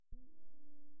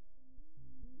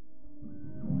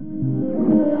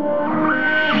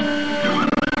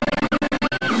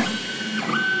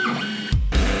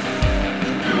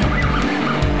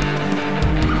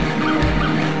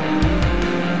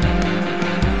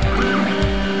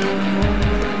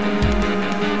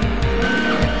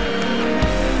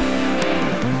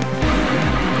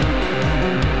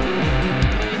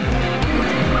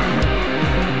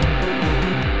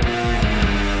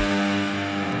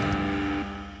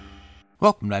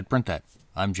Welcome to I'd Print That.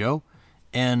 I'm Joe,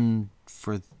 and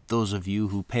for those of you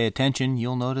who pay attention,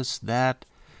 you'll notice that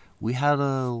we had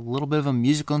a little bit of a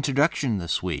musical introduction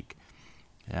this week.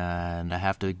 And I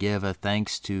have to give a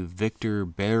thanks to Victor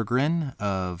Berggren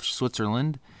of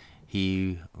Switzerland.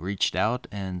 He reached out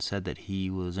and said that he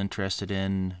was interested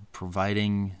in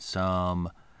providing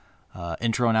some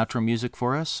intro and outro music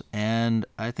for us, and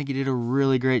I think he did a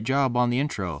really great job on the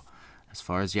intro. As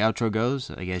far as the outro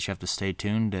goes, I guess you have to stay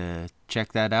tuned to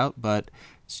check that out, but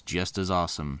it's just as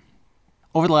awesome.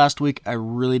 Over the last week, I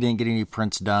really didn't get any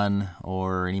prints done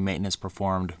or any maintenance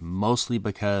performed, mostly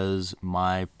because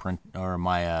my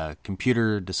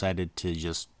computer decided to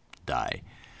just die.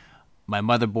 My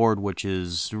motherboard, which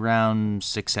is around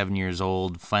 6-7 years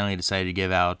old, finally decided to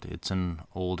give out. It's an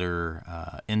older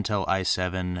Intel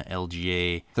i7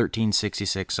 LGA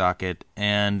 1366 socket,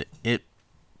 and it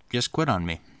just quit on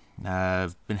me.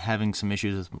 I've been having some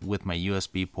issues with my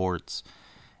USB ports,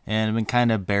 and I've been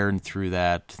kind of bearing through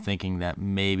that, thinking that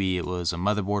maybe it was a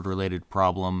motherboard-related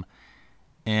problem.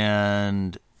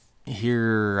 And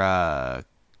here,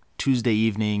 Tuesday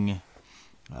evening,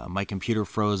 my computer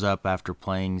froze up after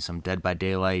playing some Dead by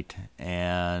Daylight,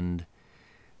 and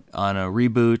on a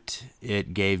reboot,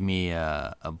 it gave me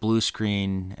a blue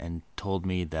screen and told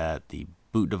me that the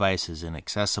boot device is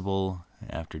inaccessible.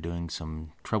 After doing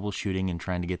some troubleshooting and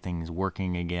trying to get things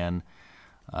working again,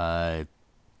 the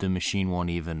machine won't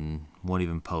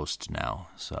even post now.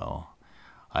 So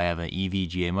I have an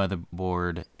EVGA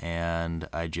motherboard, and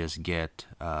I just get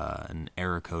an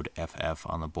error code FF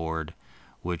on the board,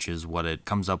 which is what it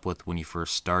comes up with when you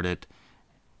first start it.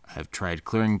 I've tried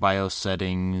clearing BIOS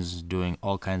settings, doing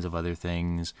all kinds of other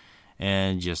things,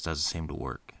 and it just doesn't seem to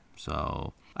work.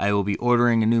 So I will be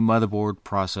ordering a new motherboard,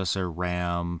 processor,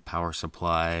 RAM, power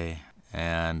supply,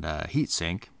 and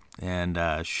heatsink, and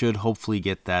should hopefully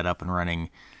get that up and running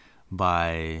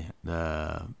by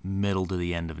the middle to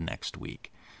the end of next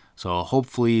week. So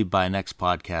hopefully by next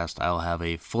podcast I'll have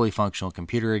a fully functional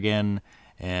computer again,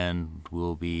 and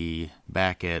we'll be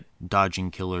back at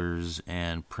dodging killers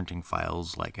and printing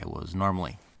files like I was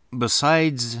normally.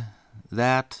 Besides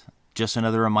that, just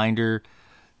another reminder,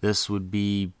 this would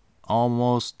be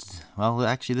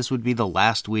this would be the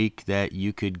last week that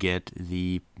you could get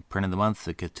the print of the month,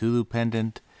 the Cthulhu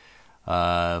pendant.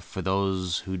 For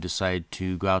those who decide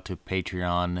to go out to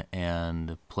Patreon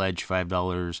and pledge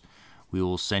 $5, we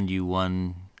will send you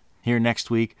one here next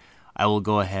week. I will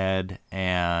go ahead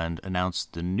and announce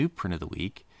the new print of the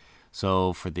week.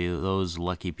 So for those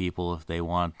lucky people, if they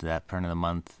want that print of the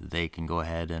month, they can go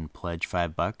ahead and pledge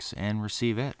 $5 and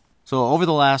receive it. So over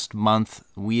the last month,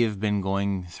 we have been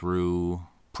going through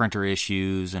printer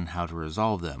issues and how to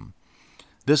resolve them.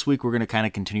 This week, we're going to kind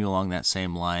of continue along that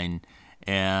same line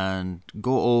and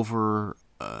go over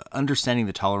understanding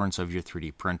the tolerance of your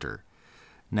 3D printer.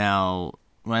 Now,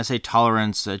 when I say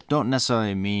tolerance, I don't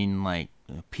necessarily mean like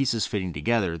pieces fitting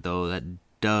together, though that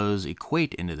does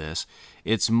equate into this.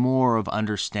 It's more of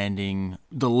understanding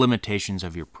the limitations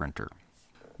of your printer.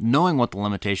 Knowing what the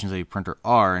limitations of your printer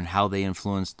are and how they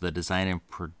influence the design and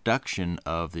production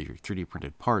of your 3D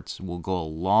printed parts will go a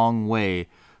long way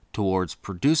towards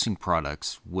producing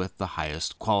products with the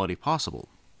highest quality possible.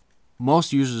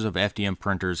 Most users of FDM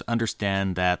printers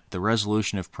understand that the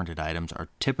resolution of printed items are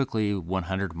typically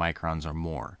 100 microns or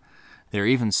more. There are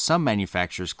even some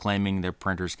manufacturers claiming their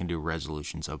printers can do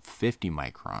resolutions of 50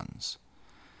 microns.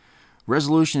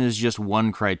 Resolution is just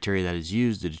one criteria that is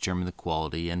used to determine the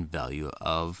quality and value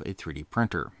of a 3D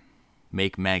printer.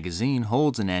 Make Magazine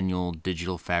holds an annual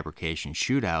digital fabrication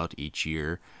shootout each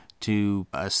year to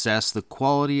assess the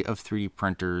quality of 3D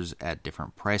printers at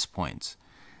different price points.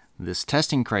 This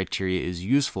testing criteria is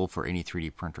useful for any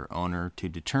 3D printer owner to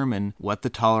determine what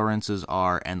the tolerances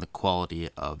are and the quality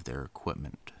of their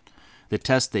equipment. The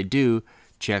tests they do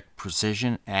check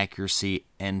precision, accuracy,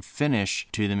 and finish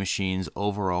to the machine's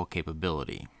overall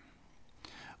capability.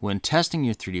 When testing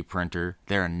your 3D printer,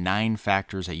 there are 9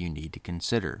 factors that you need to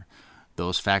consider.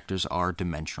 Those factors are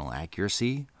dimensional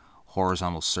accuracy,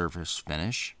 horizontal surface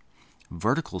finish,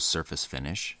 vertical surface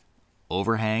finish,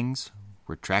 overhangs,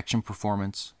 retraction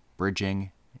performance, bridging,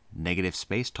 negative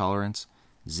space tolerance,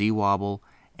 Z-wobble,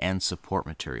 and support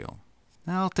material.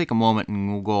 Now I'll take a moment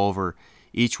and we'll go over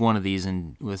each one of these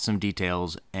with some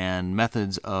details and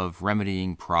methods of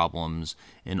remedying problems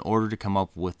in order to come up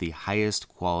with the highest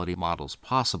quality models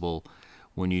possible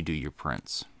when you do your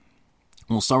prints.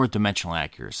 We'll start with dimensional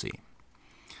accuracy.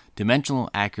 Dimensional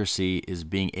accuracy is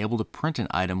being able to print an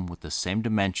item with the same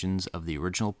dimensions of the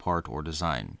original part or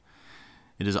design.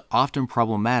 It is often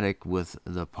problematic with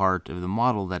the part of the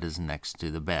model that is next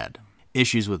to the bed.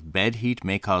 Issues with bed heat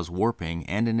may cause warping,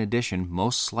 and in addition,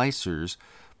 most slicers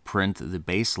print the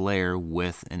base layer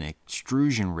with an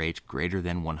extrusion rate greater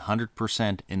than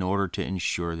 100% in order to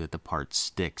ensure that the part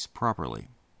sticks properly.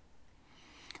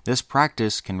 This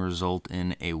practice can result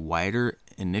in a wider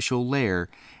initial layer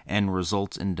and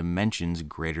results in dimensions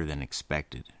greater than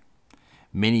expected.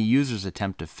 Many users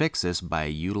attempt to fix this by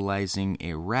utilizing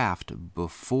a raft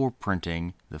before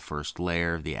printing the first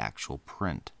layer of the actual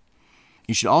print.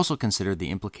 You should also consider the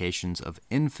implications of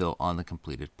infill on the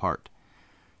completed part.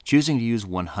 Choosing to use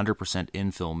 100%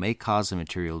 infill may cause the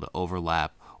material to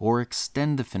overlap or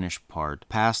extend the finished part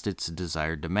past its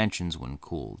desired dimensions when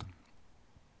cooled.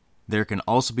 There can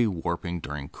also be warping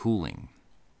during cooling.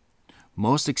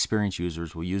 Most experienced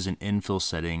users will use an infill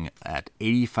setting at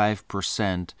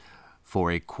 85%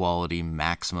 for a quality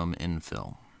maximum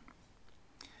infill.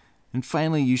 And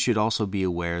finally, you should also be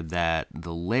aware that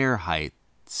the layer height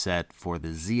set for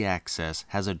the z-axis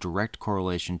has a direct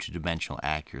correlation to dimensional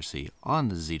accuracy on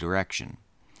the z-direction.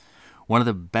 One of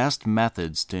the best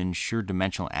methods to ensure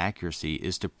dimensional accuracy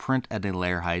is to print at a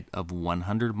layer height of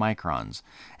 100 microns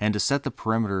and to set the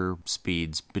perimeter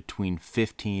speeds between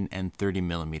 15 and 30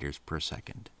 millimeters per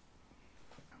second.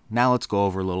 Now let's go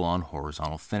over a little on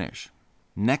horizontal finish.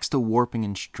 Next to warping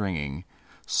and stringing,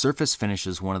 surface finish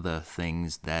is one of the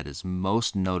things that is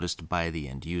most noticed by the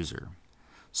end user.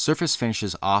 Surface finish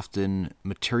is often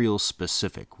material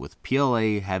specific, with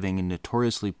PLA having a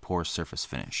notoriously poor surface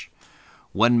finish.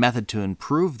 One method to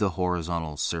improve the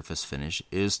horizontal surface finish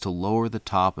is to lower the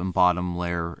top and bottom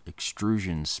layer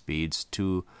extrusion speeds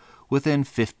to within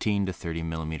 15 to 30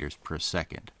 millimeters per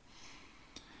second.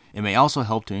 It may also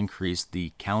help to increase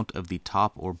the count of the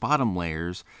top or bottom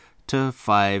layers to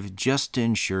 5 just to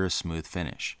ensure a smooth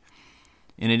finish.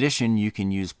 In addition, you can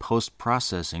use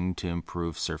post-processing to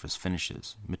improve surface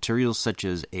finishes. Materials such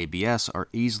as ABS are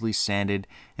easily sanded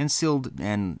and sealed,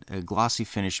 and a glossy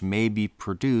finish may be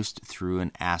produced through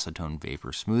an acetone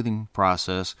vapor smoothing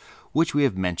process, which we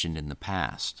have mentioned in the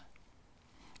past.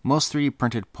 Most 3D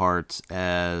printed parts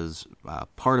as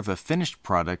part of a finished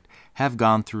product have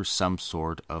gone through some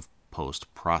sort of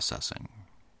post-processing.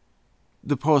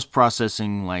 The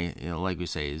post-processing, like we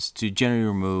say, is to generally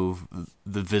remove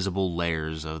the visible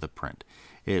layers of the print.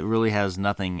 It really has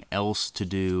nothing else to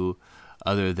do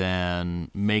other than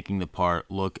making the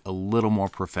part look a little more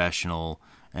professional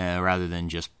rather than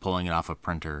just pulling it off a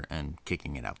printer and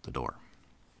kicking it out the door.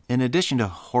 In addition to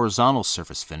horizontal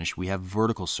surface finish, we have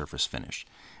vertical surface finish.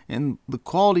 And the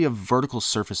quality of vertical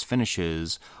surface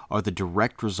finishes are the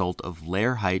direct result of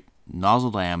layer height,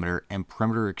 nozzle diameter, and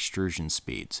perimeter extrusion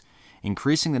speeds.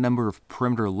 Increasing the number of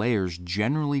perimeter layers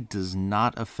generally does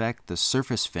not affect the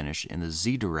surface finish in the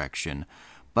Z direction,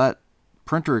 but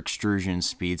printer extrusion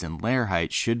speeds and layer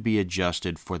height should be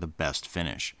adjusted for the best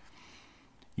finish.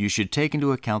 You should take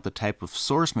into account the type of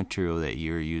source material that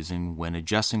you're using when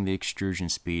adjusting the extrusion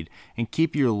speed and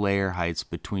keep your layer heights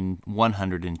between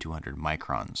 100 and 200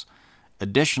 microns.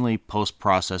 Additionally,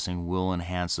 post-processing will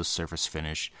enhance the surface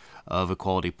finish of a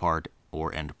quality part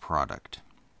or end product.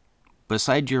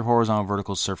 Besides your horizontal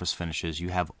vertical surface finishes, you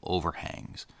have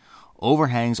overhangs.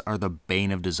 Overhangs are the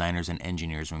bane of designers and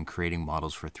engineers when creating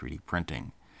models for 3D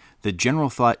printing. The general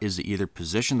thought is to either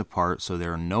position the part so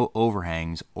there are no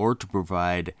overhangs or to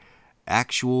provide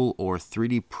actual or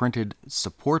 3D printed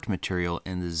support material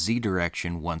in the Z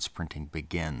direction once printing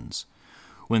begins.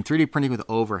 When 3D printing with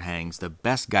overhangs, the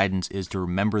best guidance is to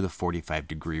remember the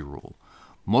 45-degree rule.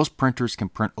 Most printers can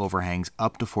print overhangs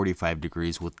up to 45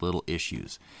 degrees with little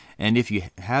issues, and if you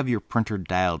have your printer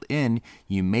dialed in,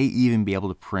 you may even be able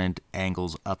to print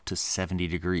angles up to 70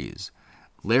 degrees.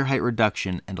 Layer height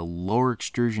reduction and a lower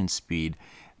extrusion speed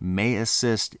may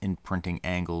assist in printing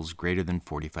angles greater than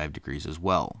 45 degrees as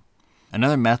well.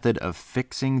 Another method of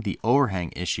fixing the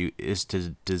overhang issue is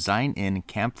to design in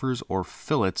chamfers or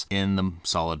fillets in the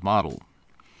solid model.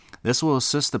 This will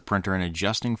assist the printer in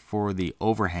adjusting for the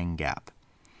overhang gap.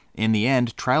 In the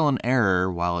end, trial and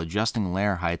error while adjusting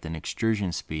layer height and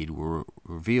extrusion speed will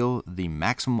reveal the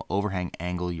maximum overhang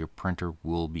angle your printer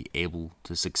will be able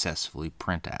to successfully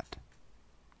print at.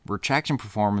 Retraction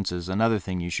performance is another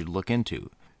thing you should look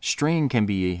into. Stringing can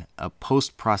be a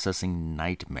post-processing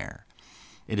nightmare.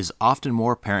 It is often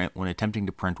more apparent when attempting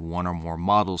to print one or more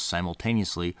models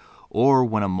simultaneously, or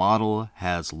when a model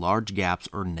has large gaps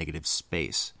or negative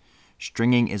space.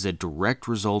 Stringing is a direct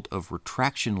result of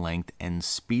retraction length and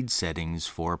speed settings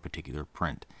for a particular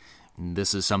print.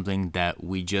 This is something that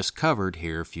we just covered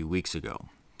here a few weeks ago.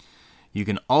 You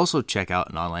can also check out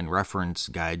an online reference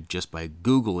guide just by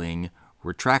Googling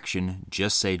retraction,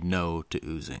 just say no to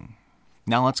oozing.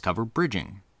 Now let's cover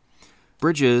bridging.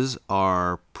 Bridges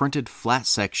are printed flat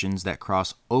sections that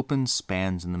cross open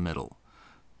spans in the middle.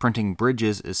 Printing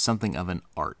bridges is something of an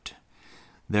art.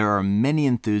 There are many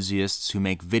enthusiasts who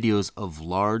make videos of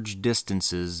large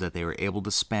distances that they were able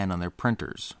to span on their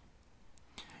printers.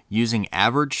 Using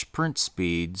average print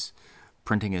speeds,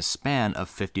 printing a span of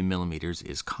 50 millimeters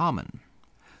is common.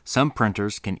 Some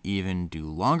printers can even do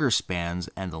longer spans,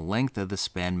 and the length of the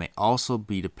span may also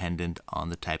be dependent on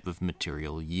the type of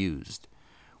material used.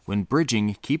 When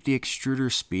bridging, keep the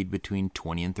extruder speed between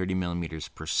 20 and 30 millimeters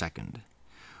per second.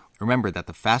 Remember that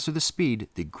the faster the speed,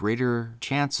 the greater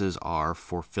chances are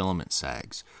for filament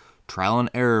sags. Trial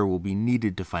and error will be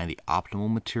needed to find the optimal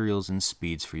materials and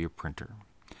speeds for your printer.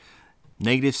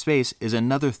 Negative space is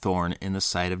another thorn in the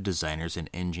side of designers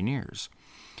and engineers.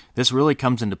 This really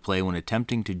comes into play when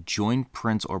attempting to join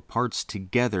prints or parts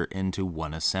together into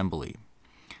one assembly.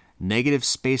 Negative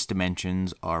space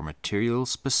dimensions are material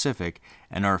specific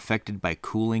and are affected by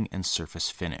cooling and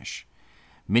surface finish.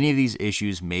 Many of these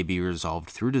issues may be resolved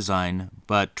through design,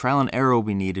 but trial and error will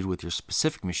be needed with your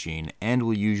specific machine and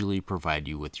will usually provide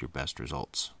you with your best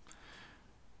results.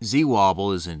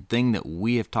 Z-wobble is a thing that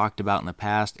we have talked about in the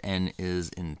past and is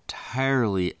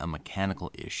entirely a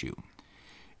mechanical issue.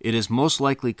 It is most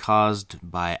likely caused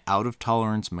by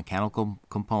out-of-tolerance mechanical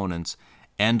components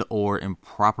and or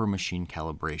improper machine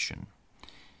calibration.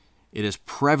 It is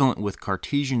prevalent with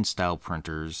Cartesian-style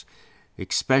printers,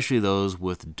 especially those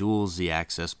with dual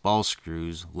Z-axis ball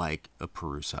screws like a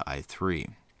Prusa i3.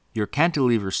 Your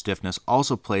cantilever stiffness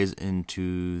also plays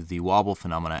into the wobble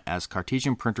phenomena, as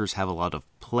Cartesian printers have a lot of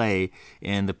play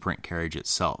in the print carriage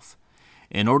itself.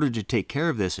 In order to take care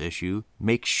of this issue,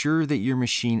 make sure that your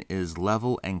machine is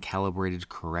level and calibrated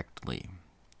correctly.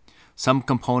 Some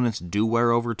components do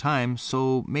wear over time,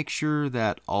 so make sure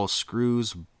that all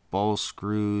screws, ball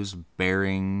screws,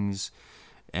 bearings,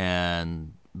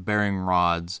 and bearing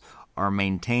rods are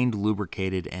maintained,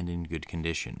 lubricated, and in good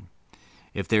condition.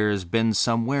 If there has been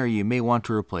some wear, you may want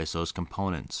to replace those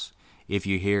components. If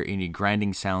you hear any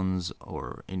grinding sounds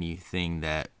or anything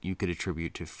that you could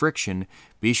attribute to friction,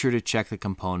 be sure to check the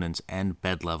components and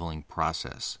bed leveling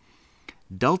process.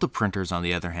 Delta printers, on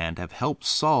the other hand, have helped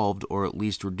solve or at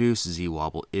least reduce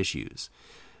Z-wobble issues.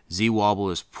 Z-wobble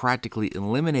is practically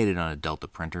eliminated on a Delta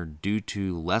printer due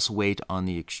to less weight on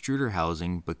the extruder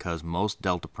housing, because most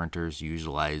Delta printers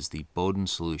utilize the Bowden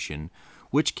solution,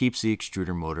 which keeps the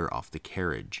extruder motor off the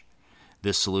carriage.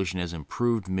 This solution has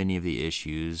improved many of the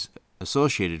issues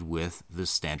associated with the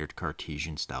standard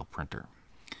Cartesian-style printer.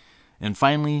 And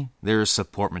finally, there is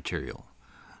support material.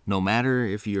 No matter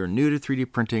if you're new to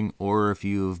 3D printing or if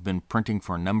you've been printing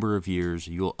for a number of years,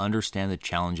 you'll understand the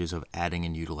challenges of adding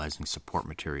and utilizing support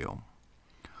material.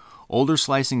 Older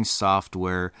slicing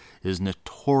software is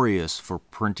notorious for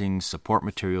printing support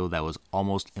material that was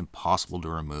almost impossible to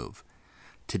remove.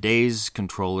 Today's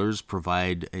controllers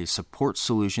provide a support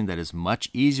solution that is much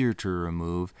easier to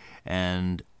remove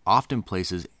and often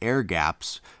places air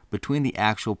gaps between the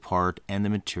actual part and the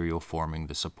material forming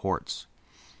the supports.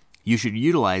 You should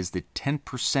utilize the 10%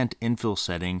 infill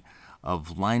setting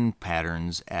of line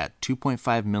patterns at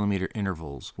 2.5 millimeter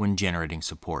intervals when generating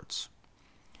supports.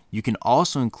 You can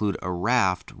also include a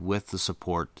raft with the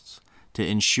supports to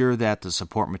ensure that the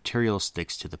support material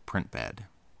sticks to the print bed.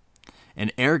 An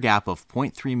air gap of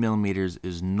 0.3 millimeters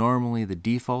is normally the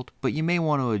default, but you may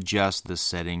want to adjust this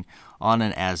setting on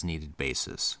an as-needed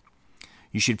basis.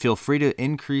 You should feel free to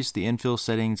increase the infill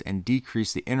settings and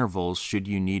decrease the intervals should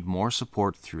you need more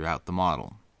support throughout the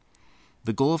model.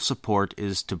 The goal of support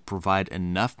is to provide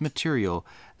enough material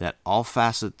that all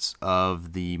facets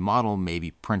of the model may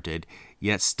be printed,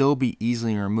 yet still be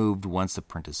easily removed once the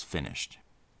print is finished.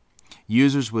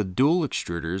 Users with dual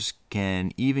extruders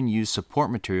can even use support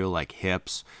material like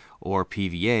HIPS or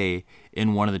PVA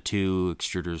in one of the two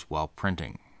extruders while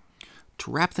printing.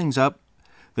 To wrap things up,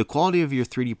 the quality of your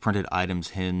 3D printed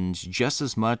items hinge just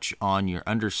as much on your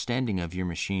understanding of your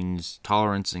machine's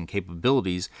tolerance and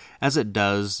capabilities as it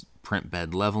does print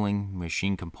bed leveling,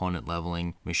 machine component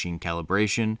leveling, machine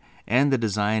calibration, and the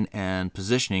design and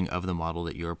positioning of the model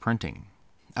that you are printing.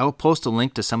 I will post a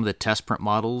link to some of the test print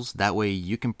models. That way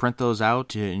you can print those out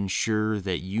to ensure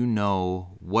that you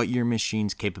know what your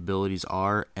machine's capabilities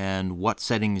are and what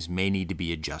settings may need to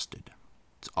be adjusted.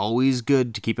 It's always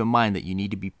good to keep in mind that you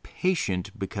need to be patient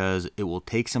because it will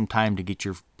take some time to get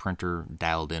your printer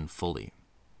dialed in fully.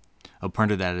 A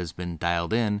printer that has been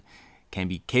dialed in can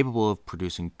be capable of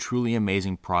producing truly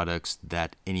amazing products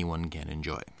that anyone can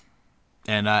enjoy.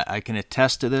 And I can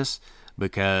attest to this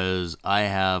because I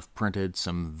have printed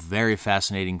some very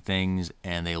fascinating things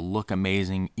and they look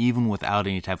amazing even without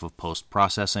any type of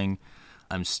post-processing.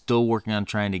 I'm still working on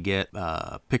trying to get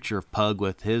a picture of Pug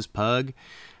with his pug,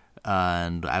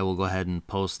 and I will go ahead and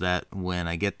post that when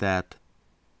I get that.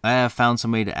 I have found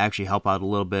somebody to actually help out a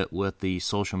little bit with the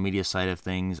social media side of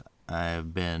things.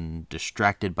 I've been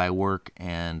distracted by work,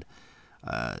 and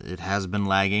it has been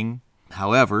lagging.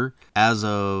 However, as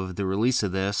of the release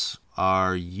of this,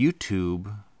 our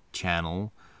YouTube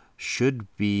channel should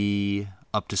be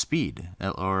up to speed,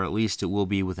 or at least it will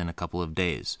be within a couple of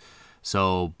days.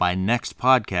 So by next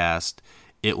podcast,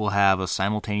 it will have a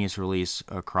simultaneous release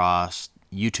across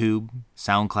YouTube,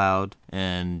 SoundCloud,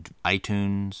 and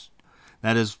iTunes.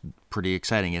 That is pretty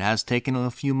exciting. It has taken a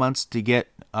few months to get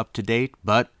up to date,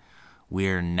 but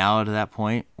we're now to that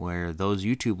point where those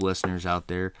YouTube listeners out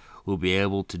there will be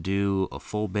able to do a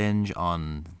full binge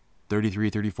on 33,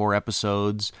 34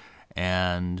 episodes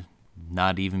and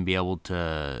not even be able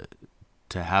to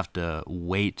have to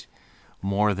wait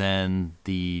more than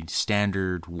the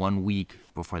standard 1 week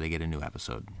before they get a new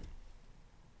episode.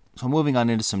 So moving on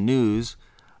into some news,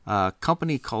 a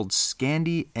company called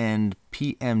Scandy and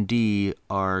PMD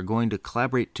are going to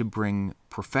collaborate to bring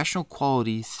professional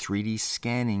quality 3D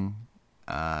scanning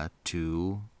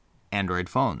to Android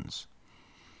phones.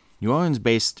 New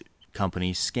Orleans-based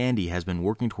company Scandy has been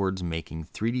working towards making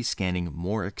 3D scanning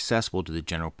more accessible to the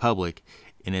general public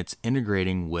in its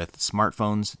integrating with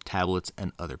smartphones, tablets,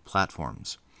 and other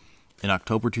platforms. In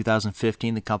October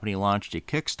 2015, the company launched a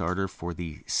Kickstarter for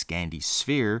the Scandy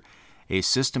Sphere, a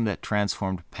system that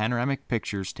transformed panoramic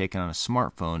pictures taken on a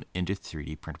smartphone into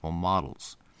 3D printable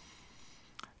models.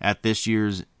 At this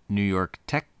year's New York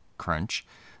Tech Crunch,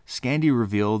 Scandy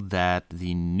revealed that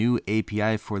the new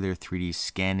API for their 3D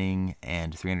scanning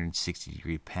and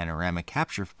 360-degree panoramic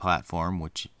capture platform,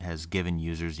 which has given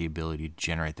users the ability to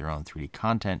generate their own 3D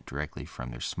content directly from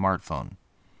their smartphone.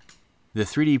 The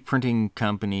 3D printing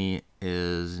company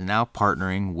is now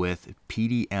partnering with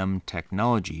PDM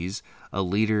Technologies, a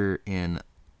leader in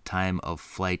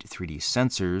time-of-flight 3D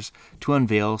sensors, to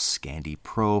unveil Scandy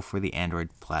Pro for the Android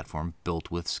platform built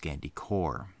with Scandy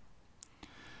Core.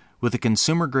 With a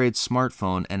consumer-grade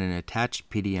smartphone and an attached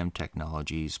PDM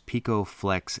Technologies Pico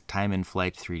Flex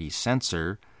time-in-flight 3D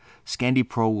sensor, Scandy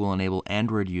Pro will enable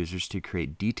Android users to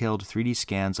create detailed 3D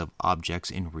scans of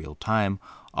objects in real time,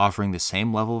 offering the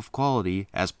same level of quality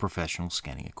as professional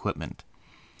scanning equipment.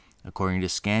 According to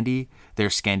Scandy, their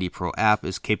Scandy Pro app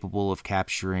is capable of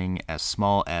capturing as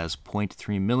small as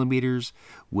 0.3 millimeters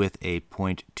with a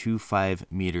 0.25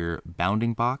 meter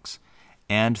bounding box,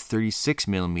 and 36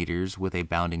 millimeters with a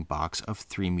bounding box of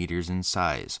 3 meters in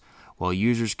size, while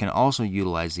users can also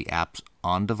utilize the app's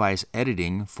on-device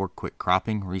editing for quick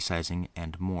cropping, resizing,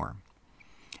 and more.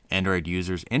 Android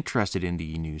users interested in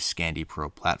the new Scandy Pro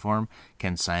platform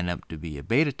can sign up to be a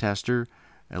beta tester.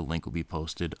 A link will be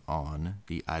posted on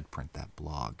the I'd Print That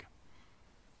blog.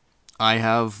 I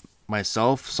have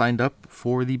myself signed up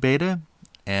for the beta,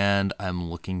 and I'm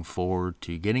looking forward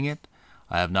to getting it.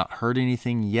 I have not heard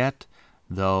anything yet,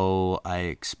 though I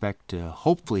expect to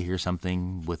hopefully hear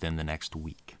something within the next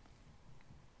week.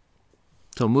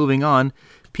 So moving on,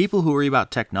 people who worry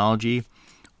about technology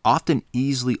often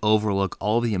easily overlook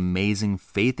all the amazing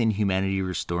faith in humanity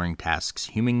restoring tasks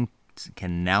humans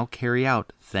can now carry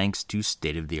out thanks to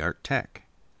state-of-the-art tech.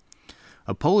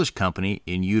 A Polish company,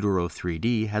 In Utero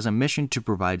 3D, has a mission to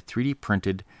provide 3D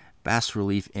printed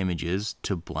bas-relief images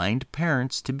to blind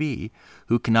parents-to-be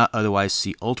who cannot otherwise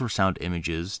see ultrasound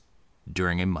images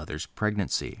during a mother's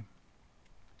pregnancy.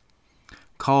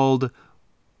 Called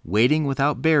Waiting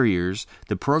Without Barriers,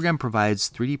 the program provides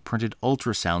 3D printed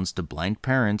ultrasounds to blind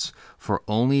parents for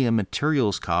only a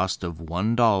materials cost of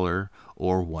 $1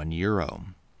 or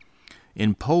 €1.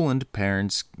 In Poland,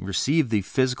 parents receive the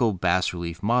physical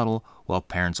bas-relief model, while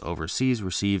parents overseas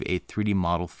receive a 3D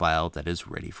model file that is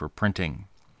ready for printing.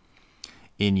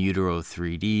 In Utero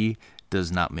 3D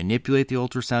does not manipulate the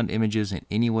ultrasound images in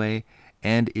any way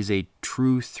and is a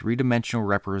true three-dimensional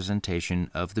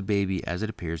representation of the baby as it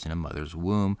appears in a mother's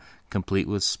womb, complete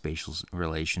with spatial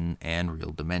relation and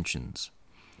real dimensions.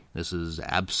 This is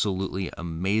absolutely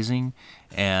amazing,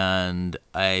 and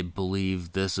I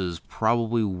believe this is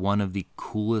probably one of the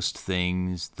coolest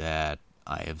things that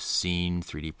I have seen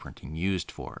 3D printing used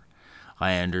for.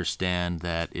 I understand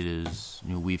that it is,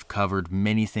 we've covered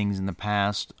many things in the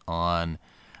past on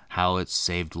how it's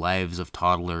saved lives of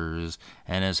toddlers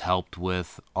and has helped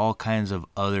with all kinds of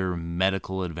other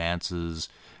medical advances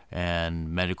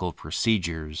and medical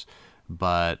procedures.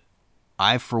 But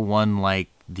I, for one, like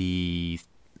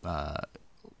how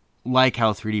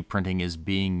 3D printing is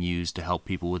being used to help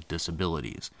people with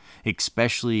disabilities,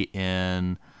 especially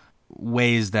in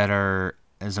ways that are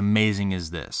as amazing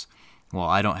as this. Well,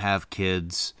 I don't have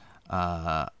kids,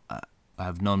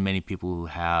 I've known many people who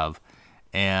have,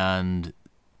 and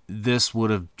this would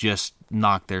have just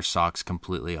knocked their socks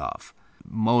completely off.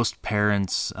 Most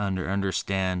parents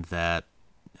understand that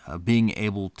being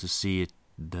able to see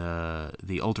the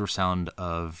ultrasound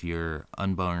of your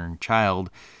unborn child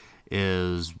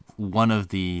is one of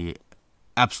the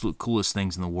absolute coolest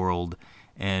things in the world,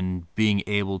 and being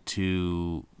able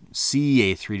to see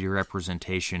a 3D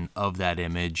representation of that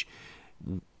image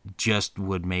just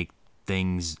would make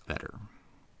things better.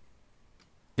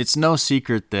 It's no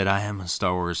secret that I am a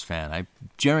Star Wars fan. I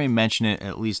generally mention it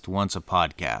at least once a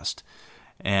podcast.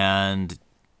 And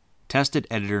Tested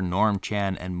editor Norm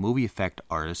Chan and movie effect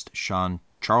artist Sean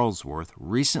Charlesworth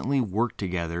recently worked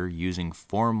together using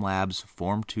Formlabs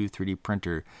Form 2 3D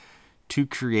printer to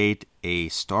create a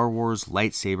Star Wars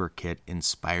lightsaber kit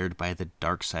inspired by the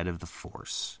dark side of the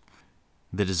Force.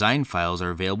 The design files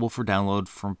are available for download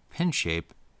from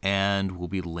Pinshape and will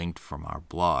be linked from our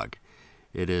blog.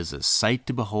 It is a sight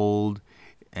to behold,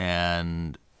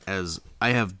 and as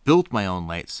I have built my own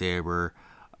lightsaber,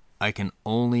 I can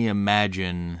only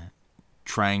imagine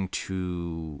trying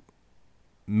to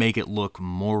make it look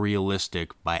more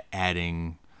realistic by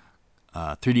adding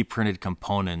 3D printed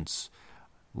components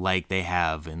like they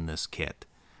have in this kit.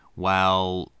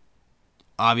 While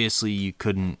obviously you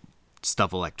couldn't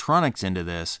stuff electronics into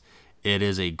this, it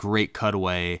is a great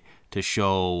cutaway to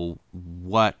show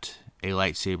what a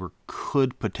lightsaber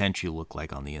could potentially look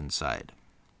like on the inside.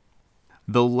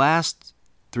 The last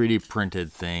 3D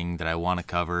printed thing that I want to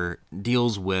cover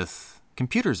deals with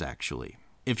computers, actually.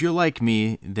 If you're like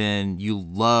me, then you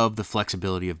love the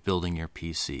flexibility of building your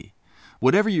PC.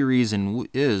 Whatever your reason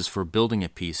is for building a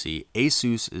PC,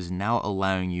 ASUS is now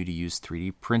allowing you to use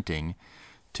 3D printing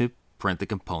to print the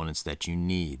components that you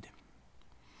need.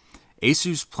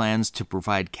 ASUS plans to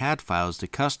provide CAD files to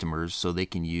customers so they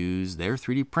can use their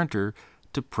 3D printer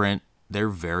to print their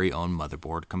very own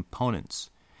motherboard components.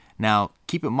 Now,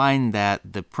 keep in mind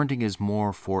that the printing is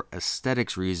more for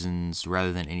aesthetics reasons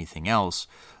rather than anything else.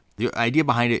 The idea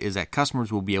behind it is that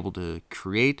customers will be able to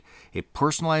create a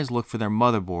personalized look for their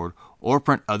motherboard or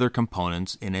print other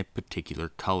components in a particular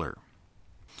color.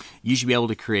 You should be able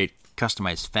to create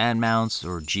customized fan mounts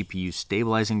or GPU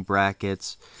stabilizing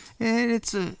brackets, and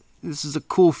this is a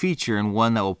cool feature and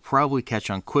one that will probably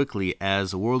catch on quickly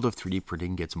as the world of 3D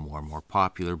printing gets more and more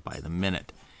popular by the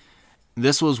minute.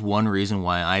 This was one reason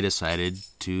why I decided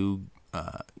to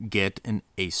get an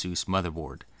ASUS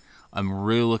motherboard. I'm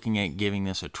really looking at giving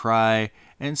this a try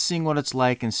and seeing what it's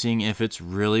like and seeing if it's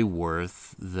really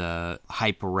worth the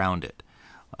hype around it.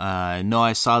 I know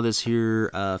I saw this here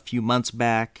a few months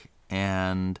back,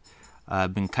 and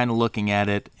I've been kind of looking at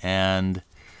it, and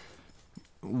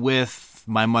with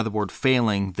my motherboard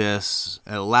failing, this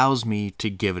allows me to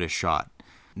give it a shot.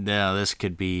 Now, this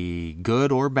could be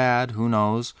good or bad, who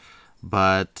knows,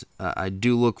 but I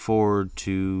do look forward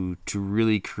to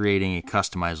really creating a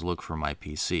customized look for my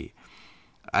PC.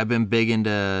 I've been big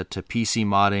into PC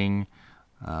modding.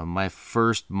 My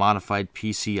first modified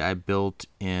PC I built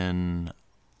in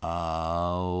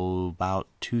about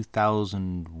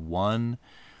 2001.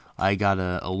 I got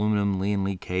an aluminum Lian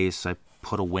Li case. I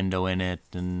put a window in it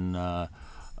and a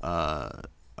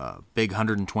big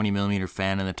 120 millimeter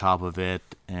fan in the top of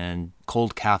it, and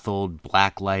cold cathode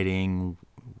black lighting,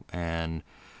 and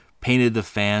painted the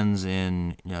fans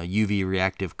in UV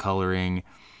reactive coloring,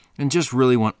 and just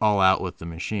really went all out with the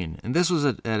machine. And this was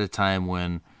at a time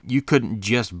when you couldn't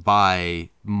just buy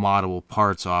moddable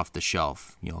parts off the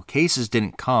shelf. Cases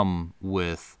didn't come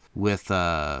with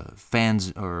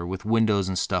fans or with windows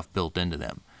and stuff built into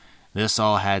them. This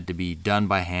all had to be done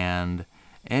by hand,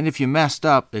 and if you messed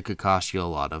up, it could cost you a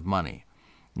lot of money.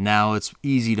 Now it's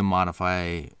easy to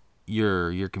modify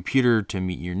your computer to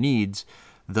meet your needs,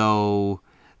 though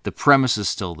the premise is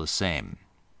still the same.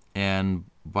 And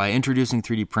by introducing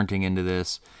 3D printing into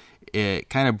this, it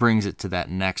kind of brings it to that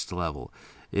next level.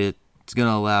 It's going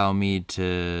to allow me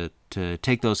to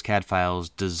take those CAD files,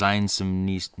 design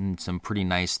some pretty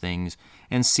nice things,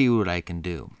 and see what I can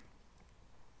do.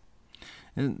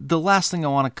 And the last thing I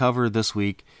want to cover this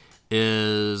week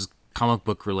is comic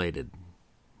book related.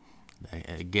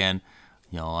 Again,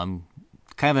 I'm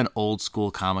kind of an old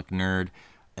school comic nerd,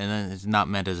 and it's not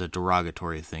meant as a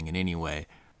derogatory thing in any way.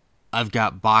 I've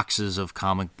got boxes of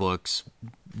comic books.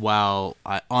 While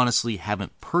I honestly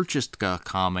haven't purchased a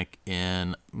comic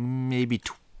in maybe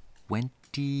 20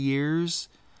 years,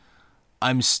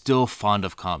 I'm still fond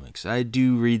of comics. I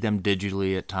do read them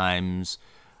digitally at times,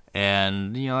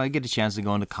 and I get a chance to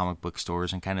go into comic book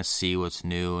stores and kind of see what's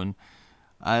new, and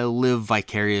I live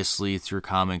vicariously through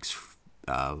comics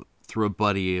through a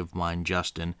buddy of mine,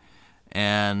 Justin.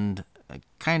 and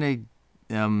kind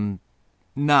of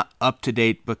not up to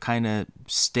date, but kind of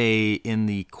stay in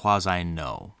the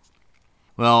quasi-know.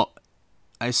 Well,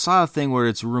 I saw a thing where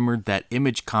it's rumored that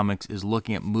Image Comics is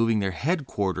looking at moving their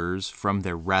headquarters from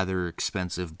their rather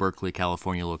expensive Berkeley,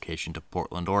 California location to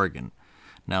Portland, Oregon.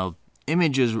 Now,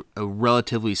 Image is a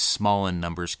relatively small in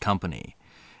numbers company,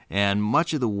 and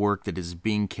much of the work that is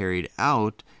being carried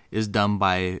out is done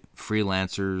by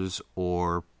freelancers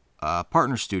or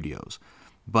partner studios,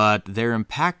 but their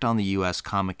impact on the U.S.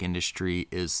 comic industry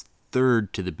is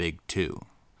third to the big two.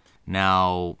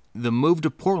 Now, the move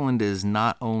to Portland is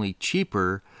not only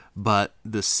cheaper, but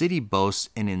the city boasts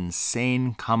an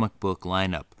insane comic book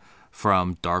lineup,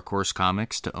 from Dark Horse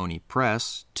Comics to Oni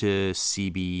Press to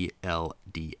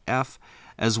CBLDF,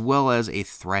 as well as a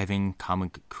thriving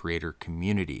comic creator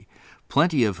community,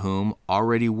 plenty of whom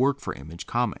already work for Image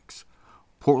Comics.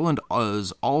 Portland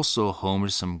is also home to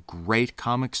some great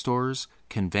comic stores,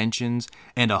 conventions,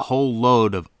 and a whole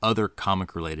load of other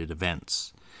comic-related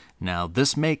events. Now,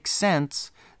 this makes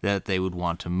sense that they would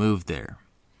want to move there.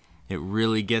 It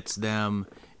really gets them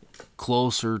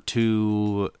closer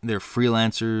to their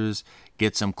freelancers,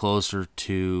 gets them closer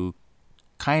to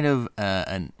kind of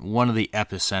one of the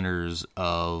epicenters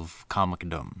of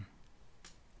comicdom.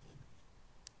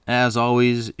 As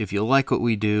always, if you like what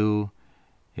we do,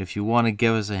 if you want to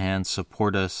give us a hand,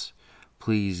 support us,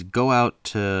 please go out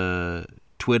to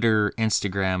Twitter,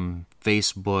 Instagram,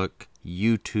 Facebook,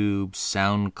 YouTube,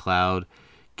 SoundCloud,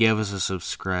 give us a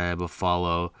subscribe, a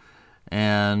follow,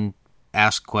 and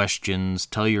ask questions,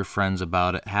 tell your friends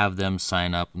about it, have them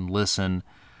sign up and listen.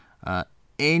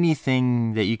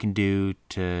 Anything that you can do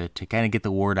to kind of get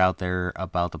the word out there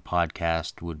about the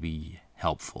podcast would be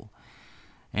helpful.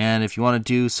 And if you want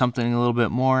to do something a little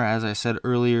bit more, as I said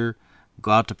earlier,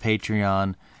 go out to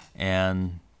Patreon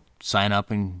and sign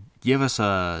up and give us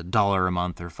 $1 a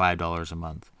month or $5 a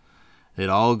month. It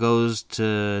all goes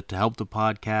to help the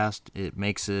podcast. It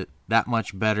makes it that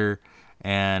much better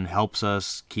and helps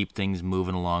us keep things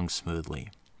moving along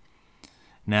smoothly.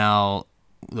 Now,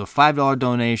 the $5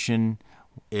 donation,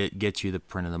 it gets you the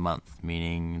print of the month,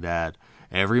 meaning that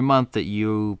every month that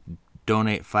you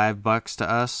donate $5 to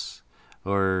us,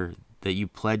 or that you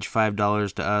pledge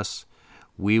 $5 to us,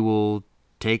 we will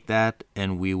take that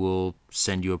and we will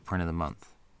send you a print of the month.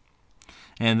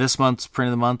 And this month's print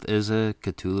of the month is a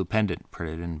Cthulhu pendant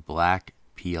printed in black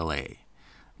PLA.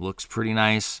 Looks pretty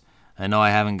nice. I know I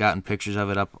haven't gotten pictures of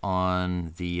it up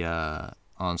on the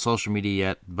on social media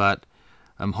yet, but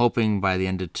I'm hoping by the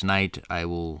end of tonight I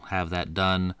will have that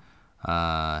done.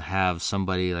 Have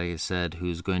somebody, like I said,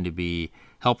 who's going to be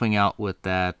helping out with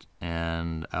that,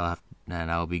 and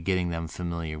I'll be getting them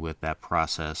familiar with that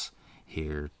process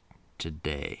here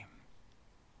today.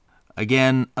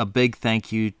 Again, a big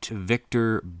thank you to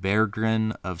Victor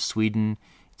Berggren of Sweden.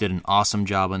 He did an awesome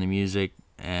job on the music,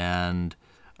 and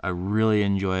I really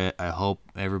enjoy it. I hope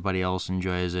everybody else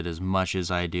enjoys it as much as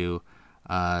I do.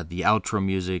 The outro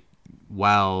music,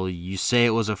 while you say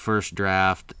it was a first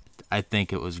draft, I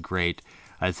think it was great.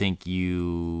 I think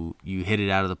you hit it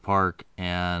out of the park,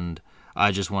 and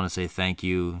I just want to say thank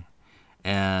you.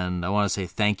 And I want to say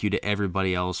thank you to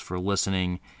everybody else for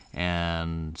listening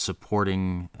and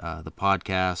supporting the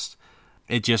podcast.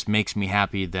 It just makes me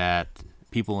happy that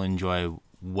people enjoy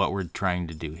what we're trying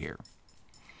to do here.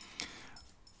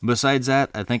 Besides that,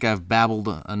 I think I've babbled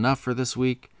enough for this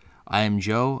week. I am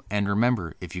Joe, and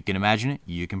remember, if you can imagine it,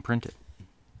 you can print it.